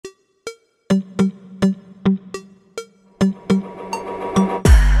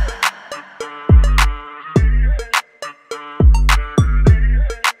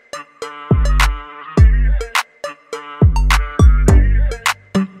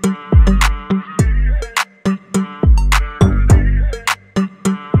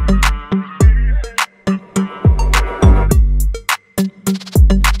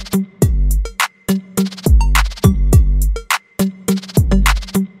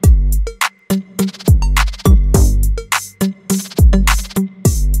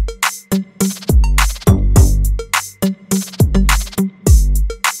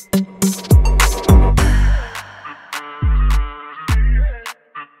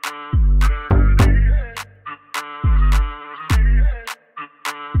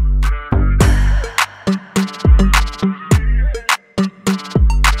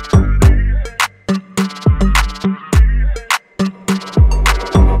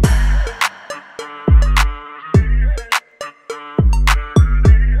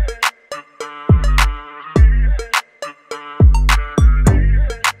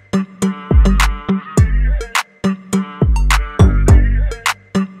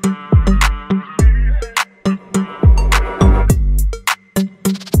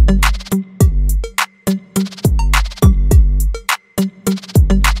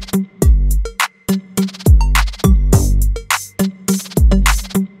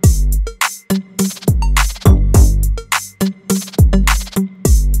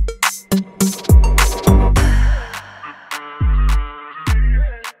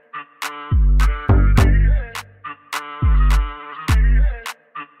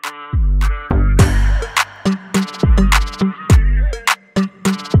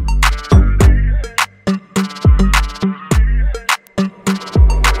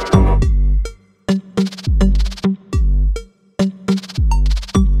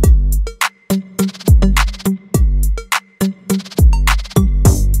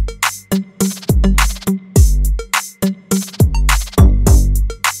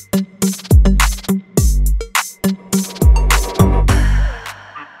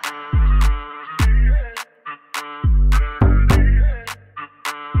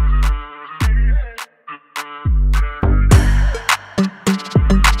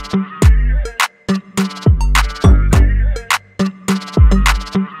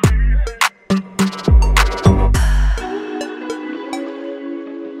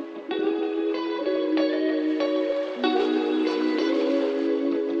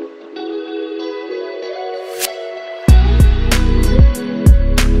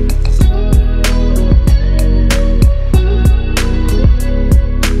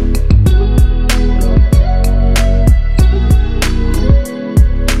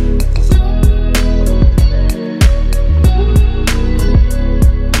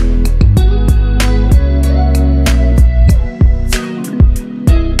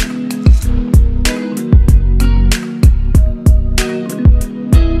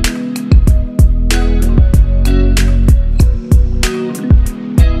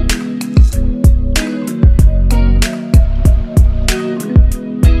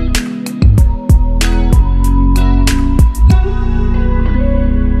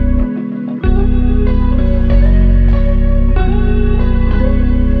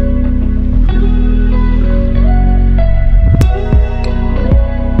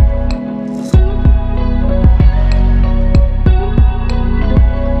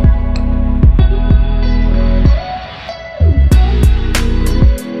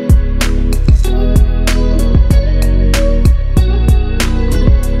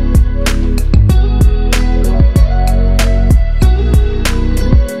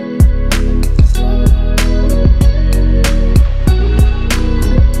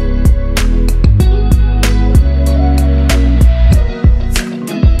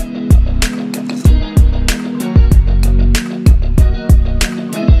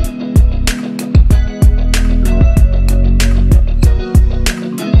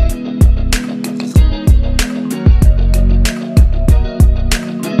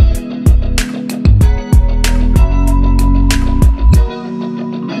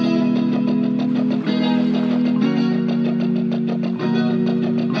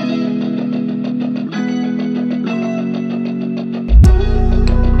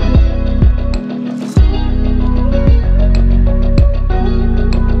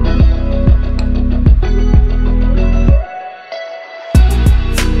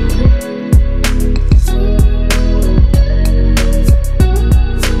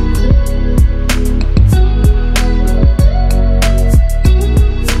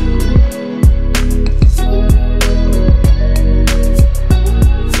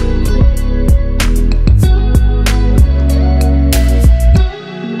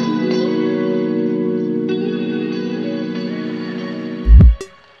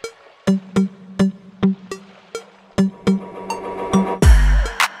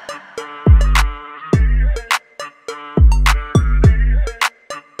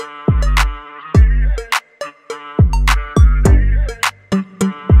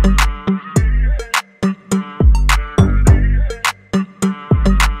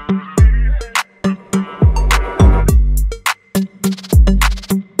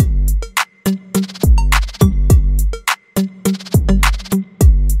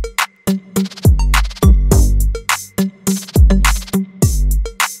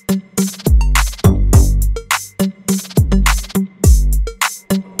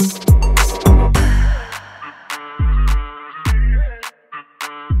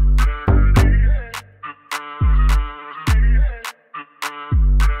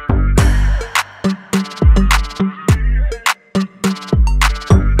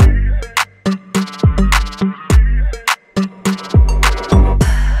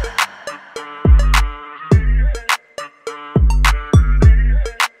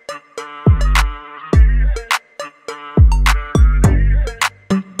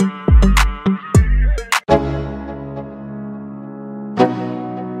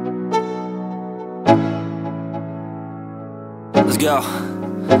go,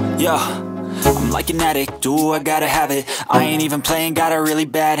 yo. I'm like an addict, do I gotta have it. I ain't even playing, got a really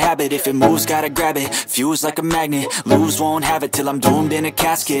bad habit. If it moves, gotta grab it, fuse like a magnet. Lose, won't have it till I'm doomed in a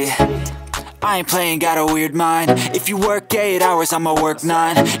casket. I ain't playing, got a weird mind. If you work 8 hours, I'ma work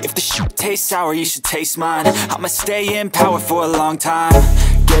 9. If the shit tastes sour, you should taste mine. I'ma stay in power for a long time.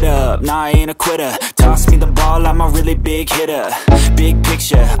 Get up, nah, I ain't a quitter. Toss me the ball, I'm a really big hitter. Big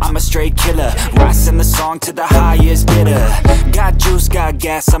picture, I'm a straight killer. Rising the song to the highest bidder. Got juice, got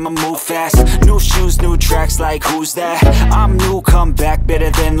gas, I'ma move fast. New shoes, new tracks, like who's that? I'm new, come back, better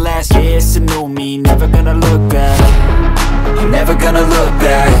than last. Yeah, it's a new me, never gonna look back. I'm never gonna look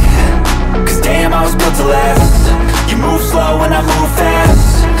back. Cause damn, I was built to last. You move slow and I move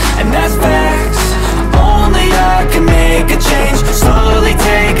fast, and that's facts. Only I can make a change. Slowly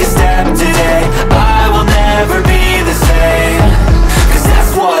take a step today. I will never be the same. Cause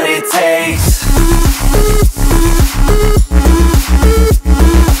that's what it takes.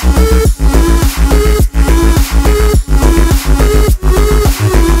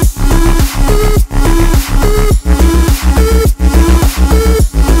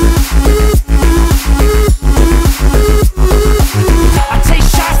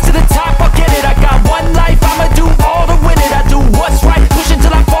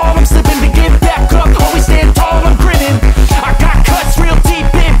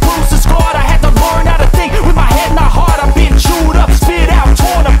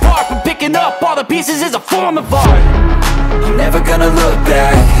 Pieces is a form of art. I'm never gonna look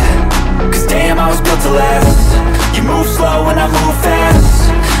back. Cause damn, I was built to last. You move slow and I move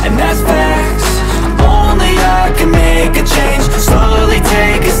fast, and that's facts. Only I can make a change. Slowly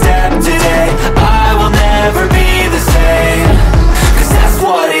take a step today. I will never be the same. Cause that's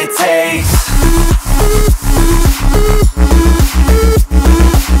what it takes.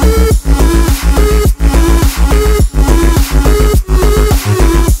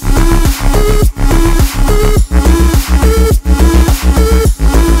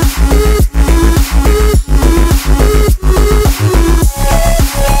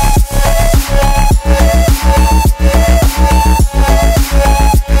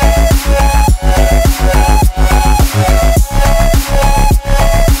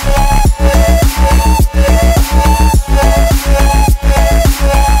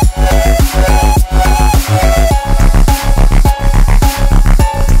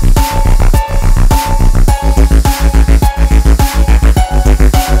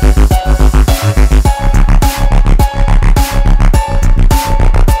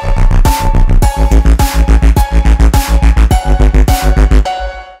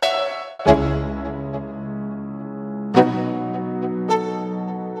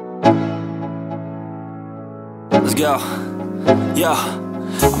 Let's go, yo.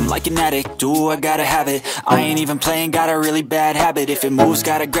 I'm like an addict, do I gotta have it. I ain't even playing, got a really bad habit. If it moves,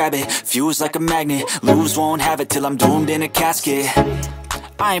 gotta grab it, fuse like a magnet. Lose, won't have it till I'm doomed in a casket.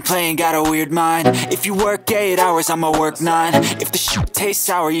 I ain't playing, got a weird mind. If you work 8 hours, I'ma work 9. If the shit tastes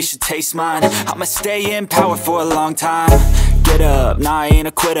sour, you should taste mine. I'ma stay in power for a long time. Get up, nah, I ain't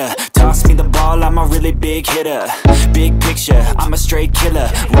a quitter. Toss me the ball, I'm a really big hitter. Big picture, I'm a straight killer.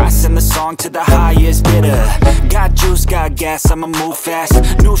 Rising the song to the highest bidder. Got juice, got gas, I'ma move fast.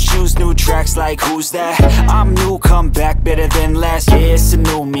 New shoes, new tracks, like who's that? I'm new, come back, better than last. Yeah, it's a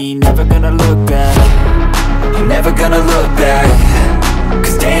new me, never gonna look back. I'm never gonna look back.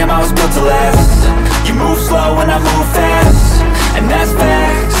 Cause damn, I was built to last. You move slow and I move fast, and that's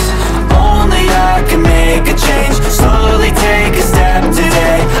facts. Only I can make a change. Slowly take a step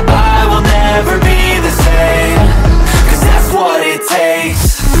today. I will never be the same. Cause that's what it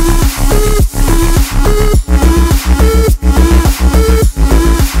takes.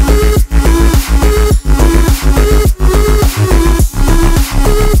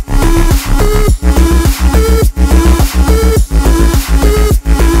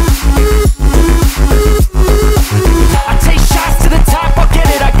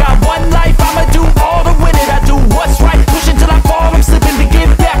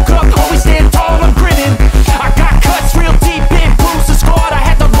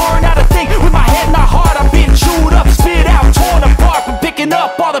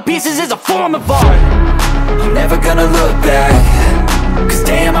 Pieces is a form of art. I'm never gonna look back. Cause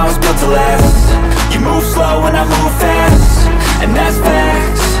damn, I was built to last. You move slow and I move fast, and that's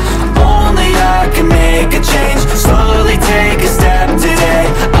facts. Only I can make a change. Slowly take a step today.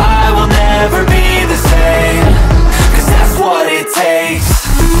 I will never be the same. Cause that's what it takes.